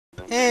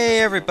Hey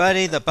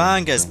everybody, the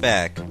Banga's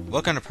back.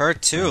 Welcome to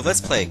part 2 of Let's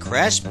Play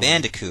Crash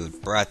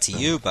Bandicoot, brought to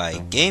you by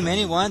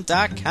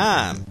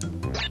GameAnyone.com.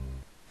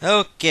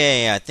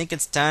 Okay, I think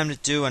it's time to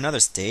do another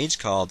stage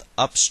called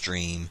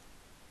Upstream.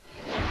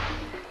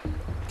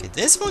 Okay,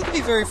 this one can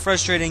be very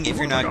frustrating if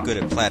you're not good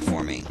at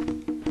platforming.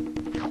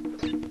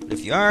 But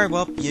if you are,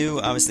 well, you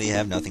obviously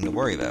have nothing to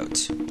worry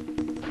about.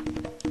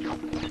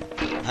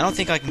 I don't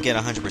think I can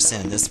get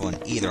 100% in this one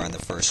either on the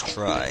first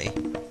try.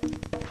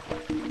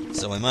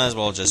 So we might as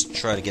well just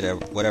try to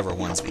get whatever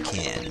ones we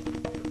can.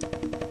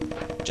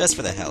 Just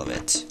for the hell of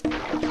it.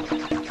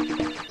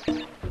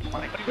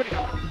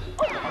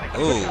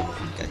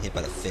 Oh, got hit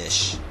by the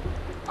fish.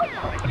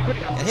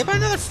 Got hit by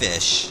another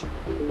fish.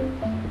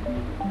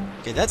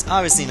 Okay, that's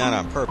obviously not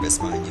on purpose,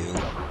 mind you.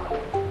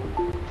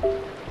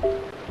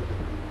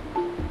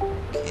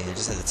 Okay, I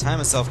just have to time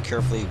myself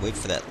carefully, wait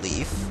for that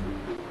leaf.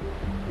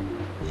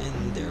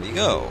 And there we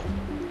go.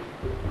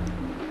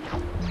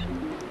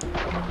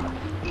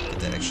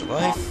 That extra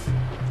life,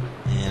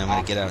 and I'm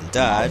gonna get out and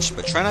dodge,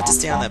 but try not to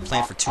stay on that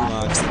plant for too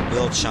long because it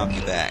will chomp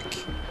you back.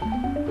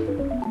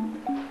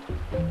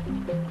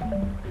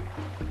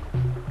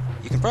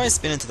 You can probably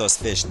spin into those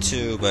fish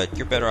too, but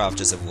you're better off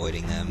just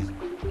avoiding them.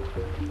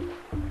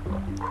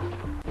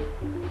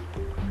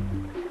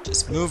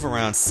 Just move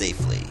around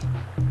safely.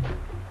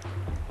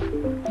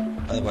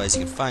 Otherwise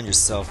you can find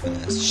yourself in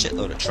a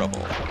shitload of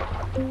trouble.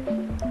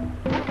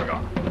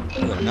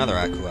 Ooh, another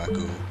Aku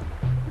Aku.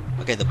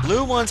 Okay, the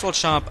blue ones will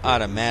chomp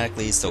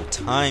automatically, so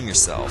time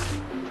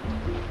yourself.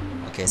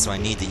 Okay, so I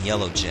need the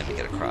yellow gem to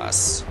get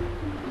across.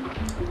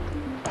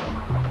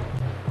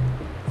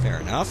 Fair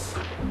enough.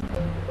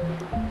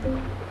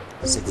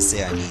 Safe to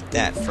say I need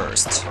that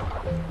first.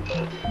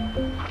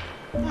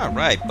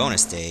 Alright,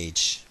 bonus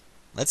stage.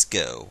 Let's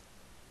go.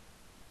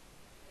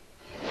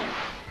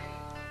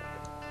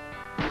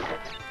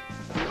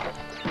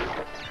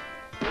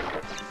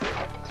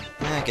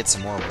 Get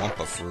some more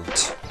Wumpa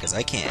fruit, because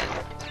I can.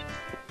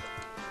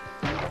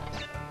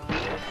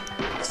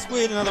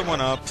 Sweet, another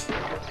one up. The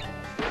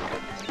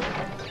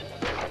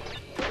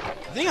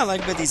thing I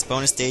like about these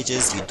bonus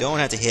stages, you don't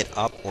have to hit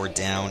up or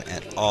down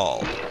at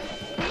all.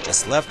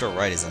 Just left or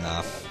right is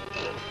enough.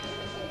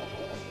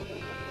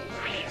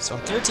 So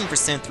I'm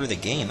 13% through the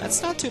game.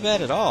 That's not too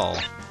bad at all.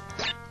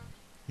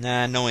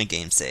 Nah, no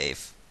in-game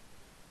save.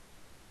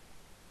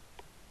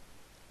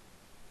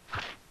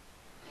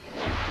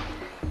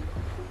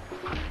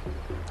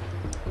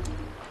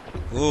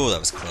 Ooh, that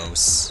was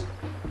close.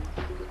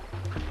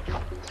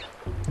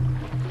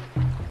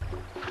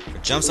 For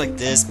jumps like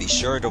this, be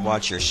sure to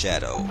watch your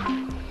shadow.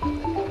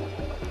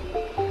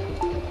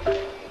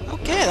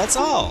 Okay, that's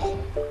all.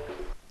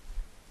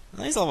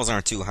 Well, these levels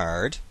aren't too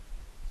hard.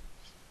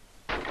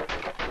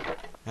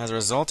 As a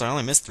result, I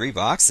only missed 3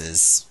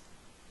 boxes.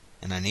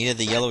 And I needed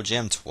the yellow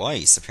gem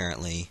twice,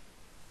 apparently.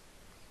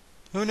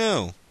 Who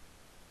knew?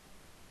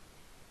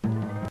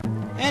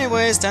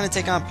 Anyways, time to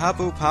take on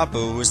Papu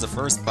Papu, who's the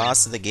first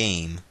boss of the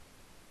game.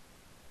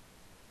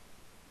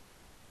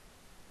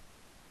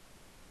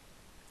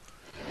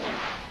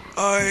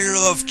 I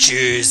love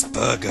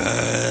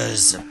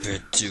cheeseburgers a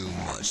bit too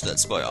much,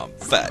 that's why I'm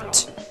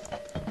fat.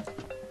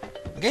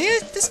 Okay,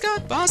 this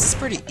boss is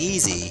pretty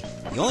easy.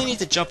 You only need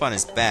to jump on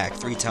his back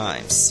 3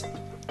 times.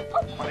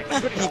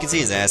 And you can see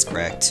his ass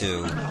crack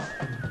too.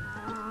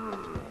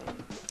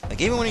 Like,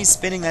 even when he's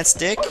spinning that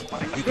stick,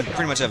 you can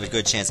pretty much have a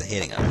good chance of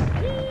hitting him.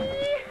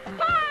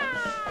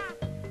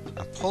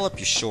 Pull up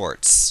your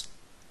shorts.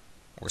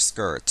 Or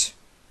skirt.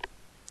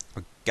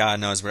 Or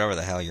God knows whatever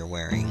the hell you're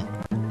wearing.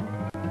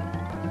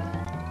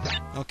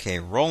 Okay,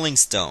 Rolling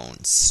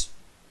Stones.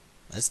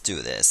 Let's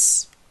do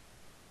this.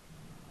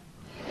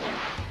 Okay,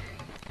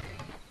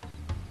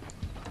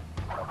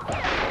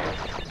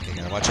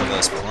 gotta watch out for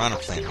those Piranha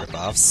Plant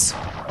ripoffs.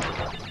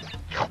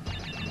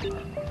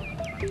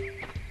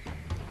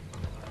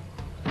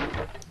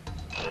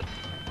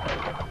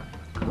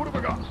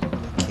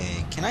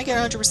 Can I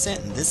get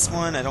 100% in this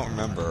one? I don't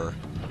remember.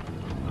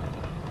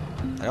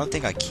 I don't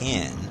think I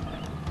can.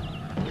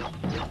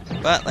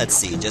 But let's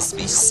see, just to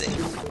be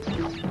safe.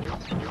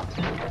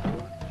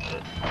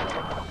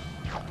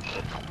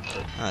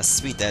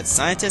 Sweet, that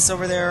scientist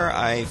over there,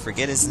 I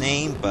forget his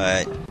name,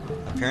 but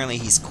apparently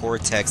he's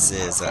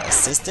Cortex's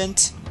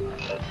assistant.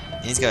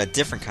 And he's got a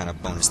different kind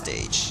of bonus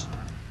stage.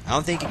 I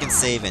don't think you can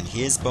save in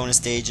his bonus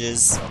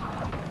stages,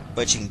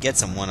 but you can get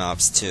some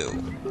one-offs too.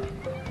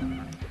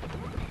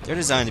 They're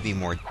designed to be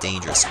more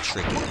dangerous and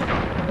tricky.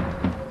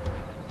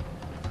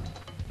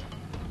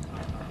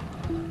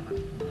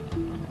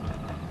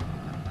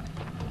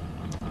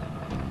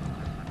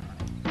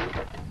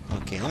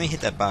 Okay, let me hit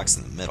that box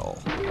in the middle.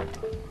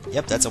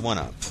 Yep, that's a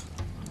one-up.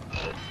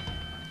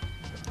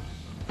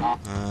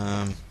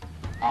 I'm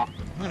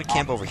gonna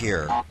camp over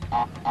here.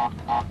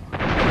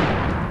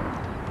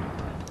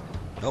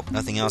 Nope,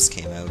 nothing else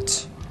came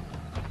out.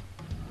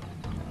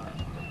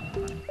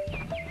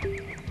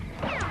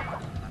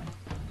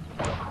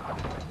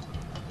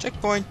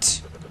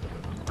 Checkpoint!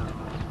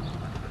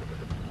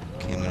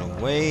 Okay, I'm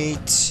gonna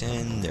wait,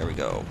 and there we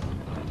go.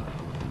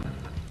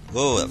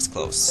 Whoa, that was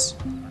close.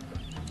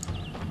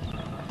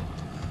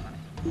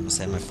 Almost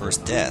had my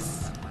first death.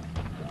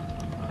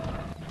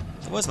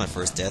 It was my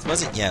first death,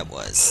 wasn't it? Yeah, it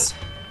was.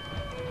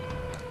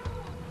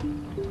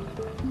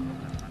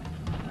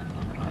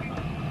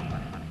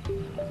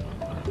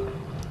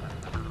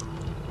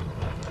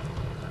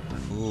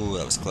 Ooh,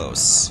 that was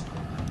close.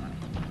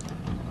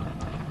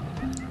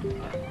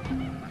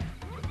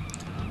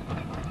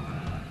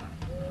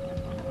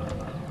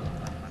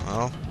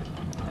 Well,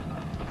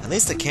 at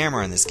least the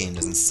camera in this game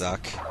doesn't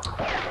suck.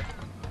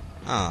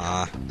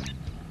 Ah.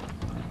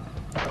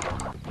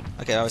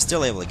 Okay, I was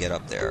still able to get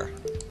up there.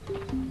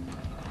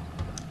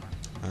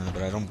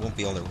 But I won't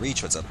be able to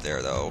reach what's up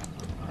there, though.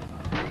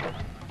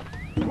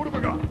 What have I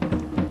got?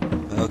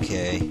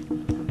 Okay.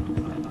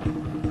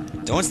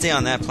 Don't stay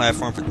on that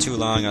platform for too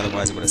long,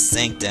 otherwise it would have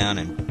sank down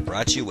and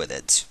brought you with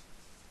it.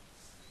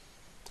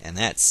 And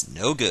that's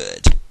no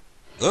good.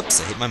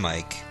 Oops, I hit my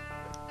mic.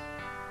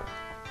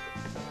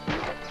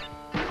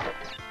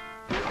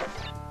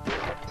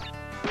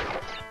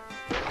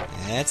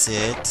 That's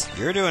it.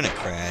 You're doing it,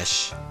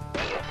 Crash.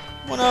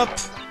 One up!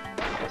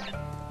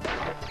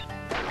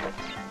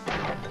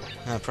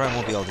 I probably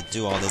won't be able to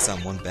do all this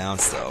on one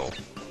bounce, though.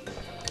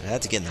 I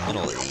have to get in the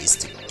middle of these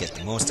to get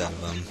the most out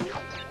of them.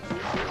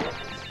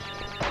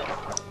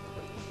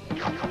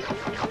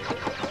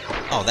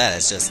 Oh, that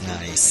is just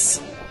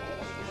nice.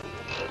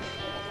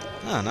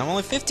 Oh, now I'm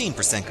only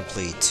 15%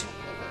 complete.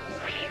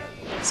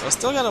 So I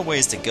still got a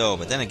ways to go,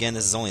 but then again,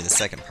 this is only the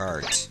second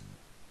part.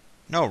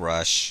 No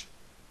rush.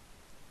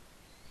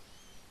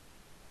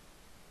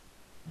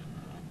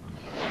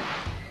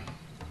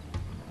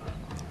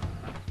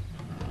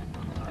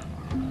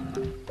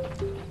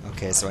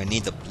 Okay, so I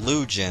need the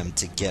blue gem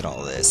to get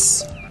all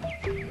this.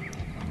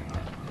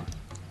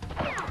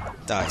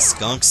 Die,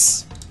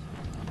 skunks.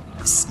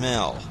 You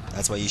smell.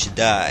 That's why you should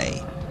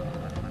die.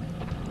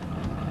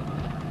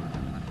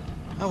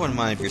 I wouldn't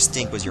mind if your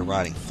stink was your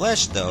rotting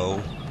flesh,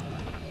 though.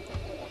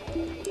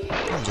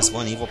 I'm just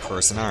one evil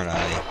person, aren't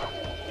I?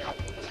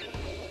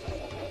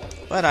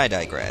 But I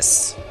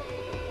digress.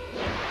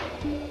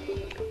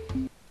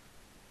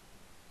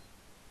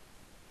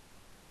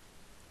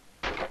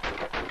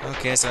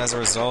 Okay, so as a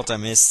result, I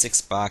missed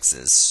 6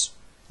 boxes.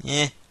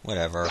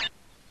 Whatever.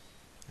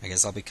 I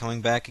guess I'll be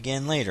coming back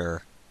again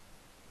later.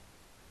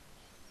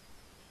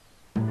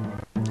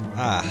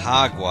 Ah,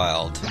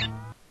 Hogwild.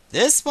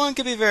 This one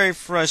can be very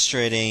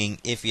frustrating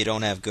if you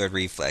don't have good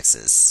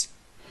reflexes.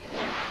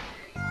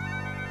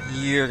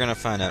 You're gonna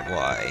find out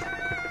why.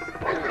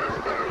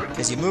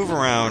 Because you move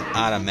around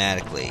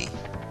automatically.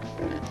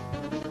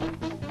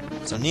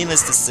 So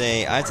needless to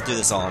say, I have to do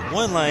this all in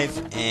one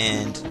life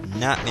and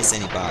not miss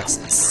any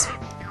boxes.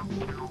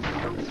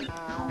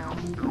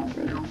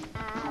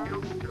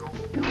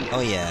 Oh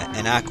yeah,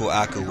 and Aku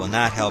Aku will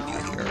not help you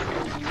here.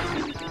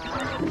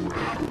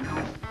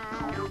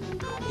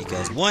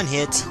 Because one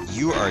hit,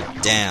 you are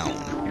down.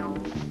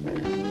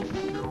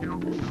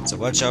 So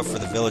watch out for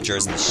the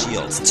villagers and the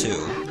shields,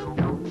 too.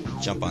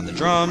 Jump on the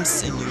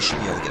drums, and you should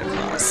be able to get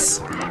across.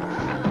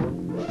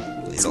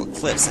 These old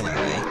cliffs,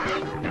 anyway.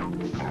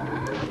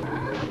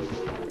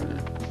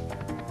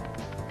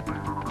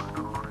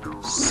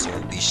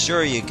 So be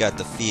sure you got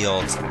the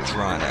fields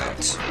drawn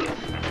out.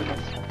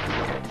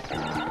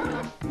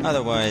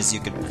 Otherwise, you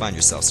could find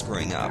yourself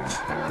screwing up.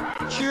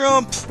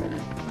 Jump!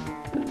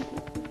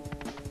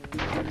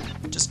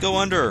 Just go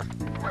under.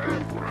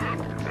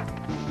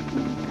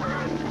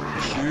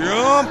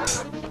 Jump!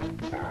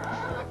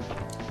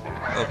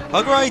 Oh,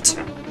 hug right!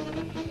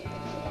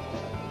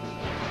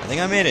 I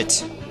think I made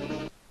it.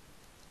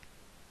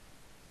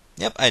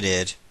 Yep, I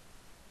did.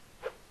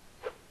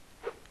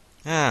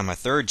 Ah, my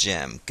third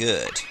gem.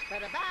 Good.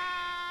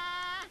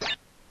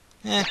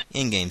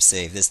 In-game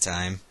save this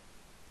time.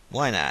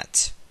 Why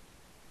not?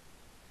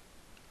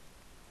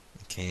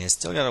 Okay, I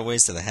still got a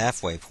ways to the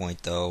halfway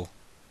point, though,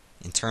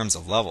 in terms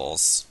of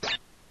levels.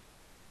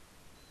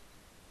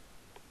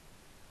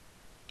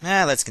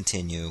 Let's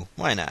continue.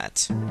 Why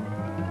not?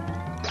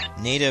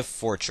 Native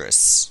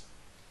Fortress.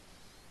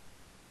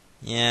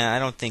 Yeah, I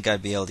don't think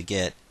I'd be able to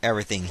get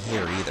everything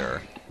here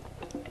either.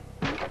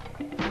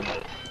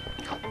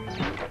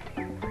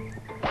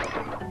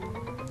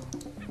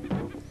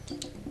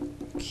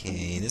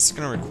 Okay, this is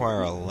going to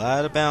require a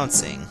lot of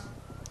bouncing.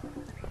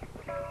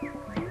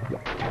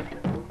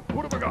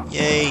 What have I got?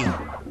 Yay!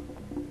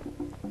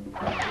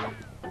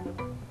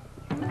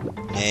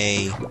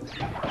 Nay.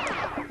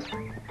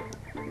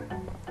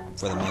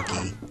 For the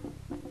monkey.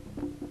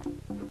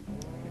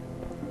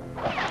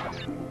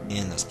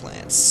 And those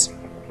plants.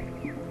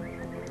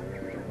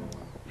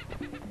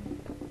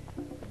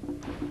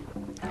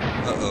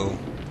 Uh-oh.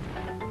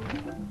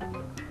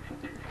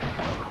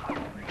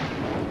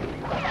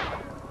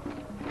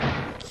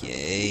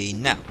 Okay,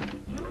 now.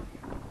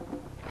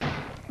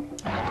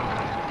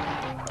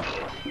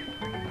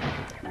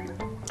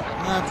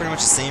 Pretty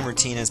much the same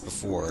routine as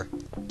before.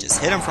 Just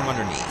hit him from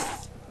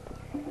underneath.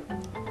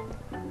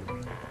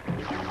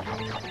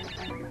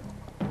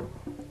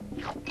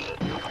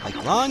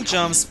 Like long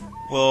jumps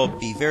will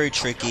be very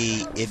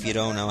tricky if you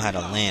don't know how to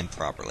land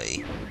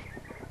properly.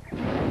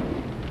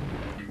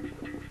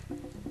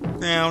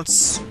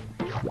 Bounce.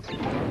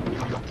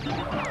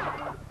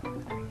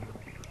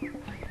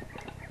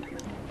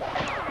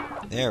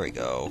 There we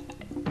go.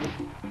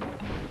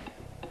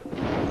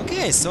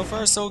 Okay, so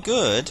far so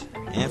good.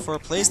 And for a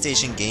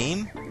PlayStation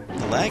game,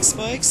 the lag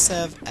spikes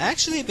have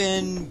actually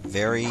been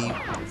very,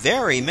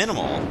 very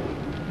minimal.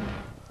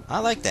 I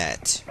like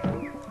that.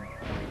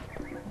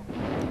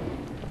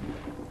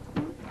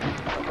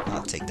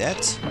 I'll take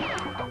that.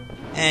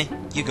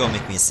 And you go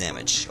make me a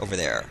sandwich over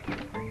there.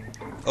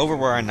 Over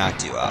where I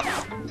knocked you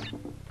off.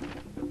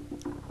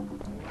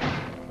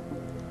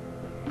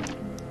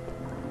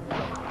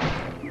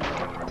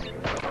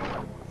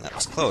 That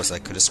was close. I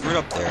could have screwed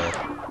up there.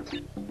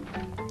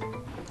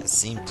 That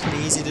seemed pretty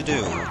easy to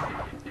do. I'm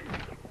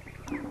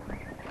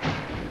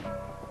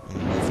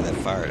gonna wait for that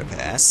fire to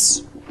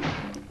pass.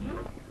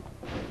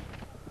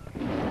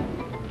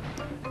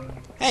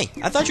 Hey,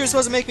 I thought you were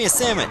supposed to make me a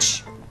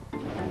sandwich.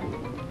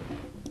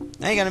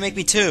 Now you gotta make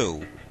me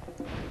two.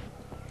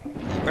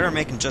 You better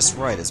make them just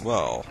right as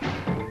well.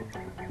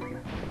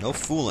 No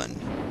fooling.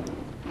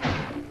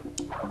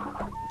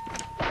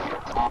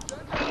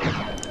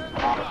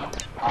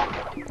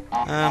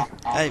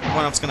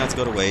 One-up's gonna have to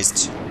go to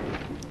waste.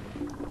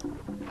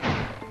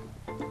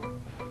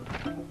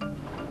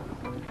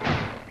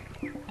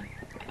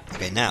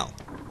 Okay, now.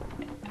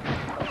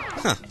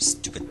 Huh,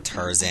 stupid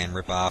Tarzan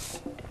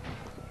ripoff.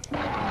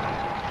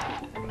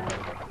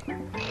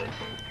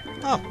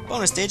 Oh,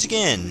 bonus stage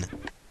again!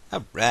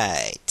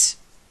 Alright.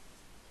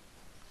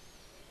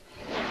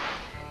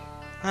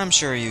 I'm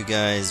sure you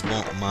guys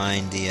won't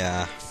mind the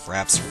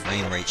Fraps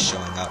frame rate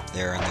showing up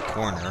there in the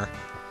corner.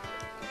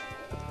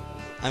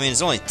 I mean,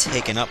 it's only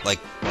taken up like,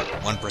 what,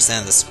 1%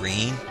 of the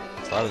screen?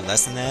 Probably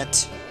less than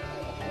that.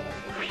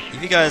 If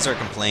you guys are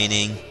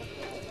complaining,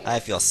 I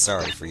feel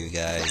sorry for you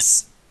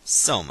guys.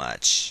 So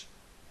much.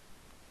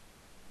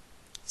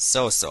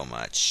 So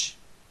much.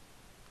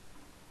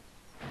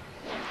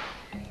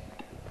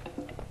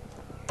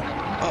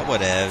 But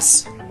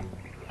whatevs.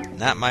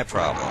 Not my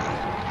problem.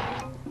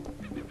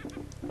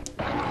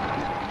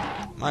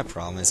 My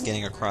problem is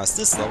getting across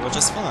this level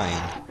just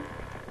fine.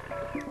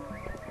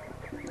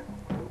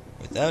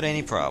 Without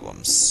any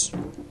problems.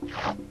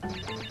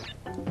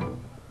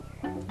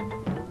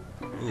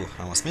 Ooh,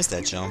 I almost missed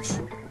that jump.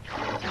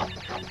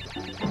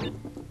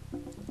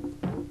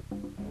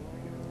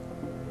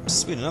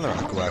 Sweet, another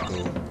Aku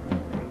Aku.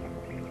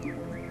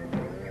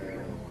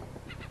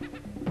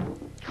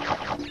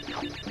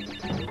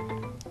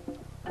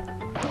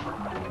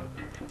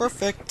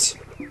 Perfect.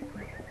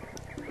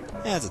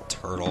 Yeah, it's a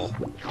turtle.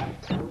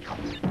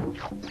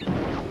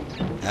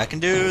 I can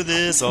do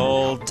this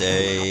all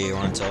day,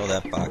 or until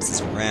that box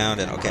is around,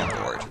 and okay, I'm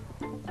bored.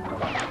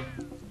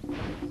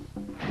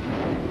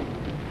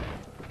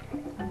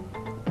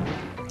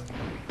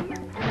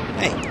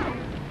 Hey,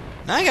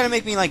 now you gotta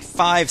make me like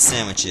 5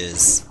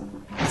 sandwiches.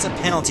 That's a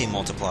penalty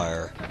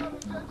multiplier.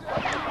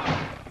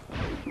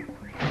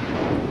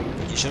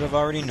 But you should have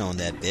already known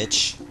that,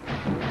 bitch.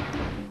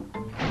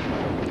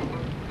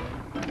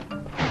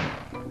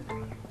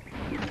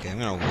 Okay, I'm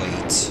gonna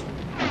wait.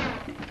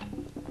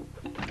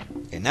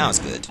 Okay, now it's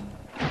good.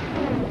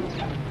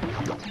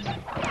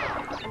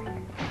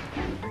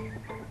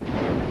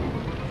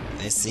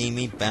 They see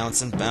me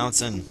bouncing.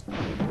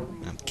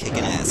 I'm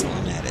kicking ass while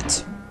I'm at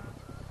it.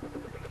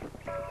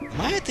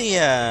 Am I at the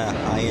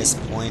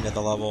highest point of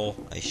the level?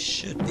 I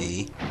should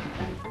be.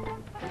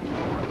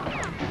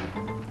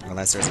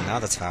 Unless there's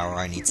another tower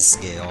I need to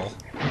scale.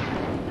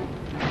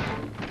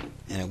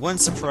 And it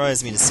wouldn't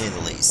surprise me to say the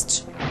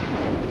least.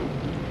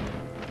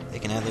 They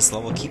can have this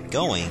level keep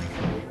going.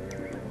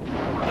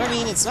 But I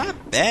mean, it's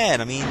not bad.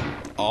 I mean,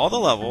 all the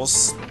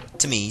levels,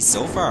 to me,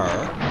 so far,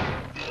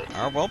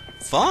 are, well,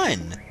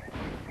 fun.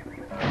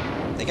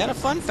 They got a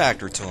fun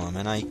factor to them,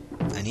 and I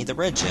need the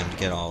red gem to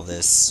get all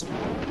this.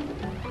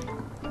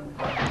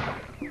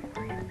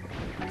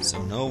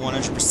 So no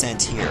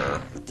 100%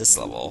 here at this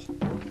level.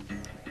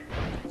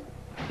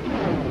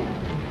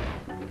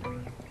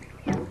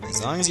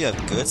 As long as you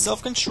have good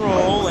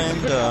self-control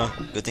and,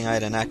 good thing I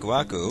had an Aku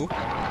Aku.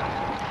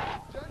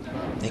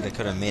 I think I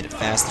could have made it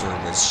faster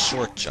with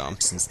short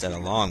jumps instead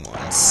of long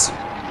ones.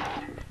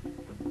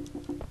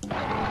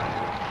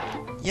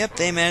 Yep,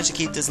 they managed to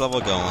keep this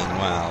level going,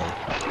 wow.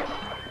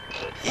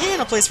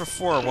 And a place for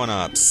 4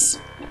 1-ups.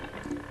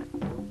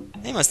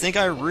 They must think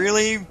I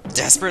really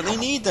desperately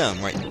need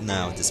them right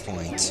now at this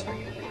point.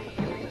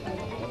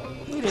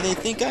 Who do they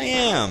think I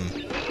am?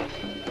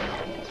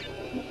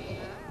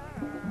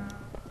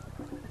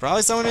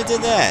 Probably someone who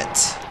did that.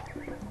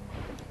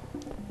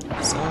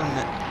 So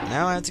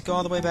now I have to go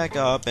all the way back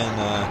up,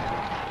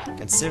 and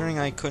considering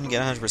I couldn't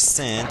get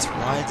 100%,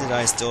 why did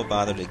I still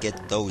bother to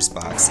get those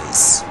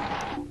boxes?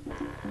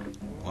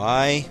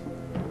 Why?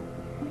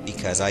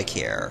 Because I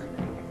care.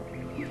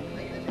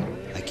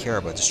 I care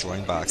about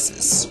destroying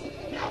boxes.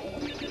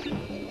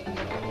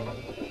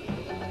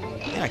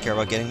 And I care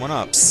about getting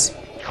 1-ups.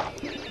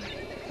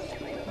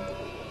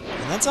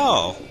 And that's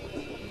all.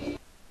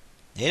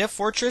 Native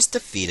Fortress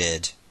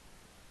defeated.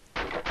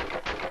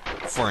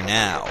 For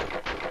now.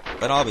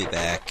 But I'll be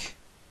back.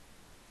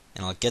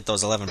 And I'll get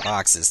those 11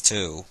 boxes,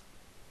 too.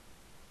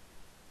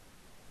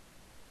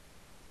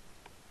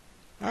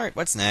 Alright,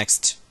 what's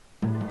next?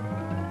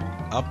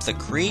 Up the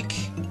creek?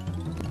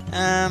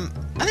 I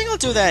think I'll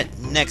do that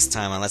next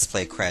time on Let's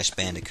Play Crash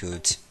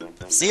Bandicoot.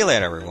 See you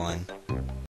later, everyone.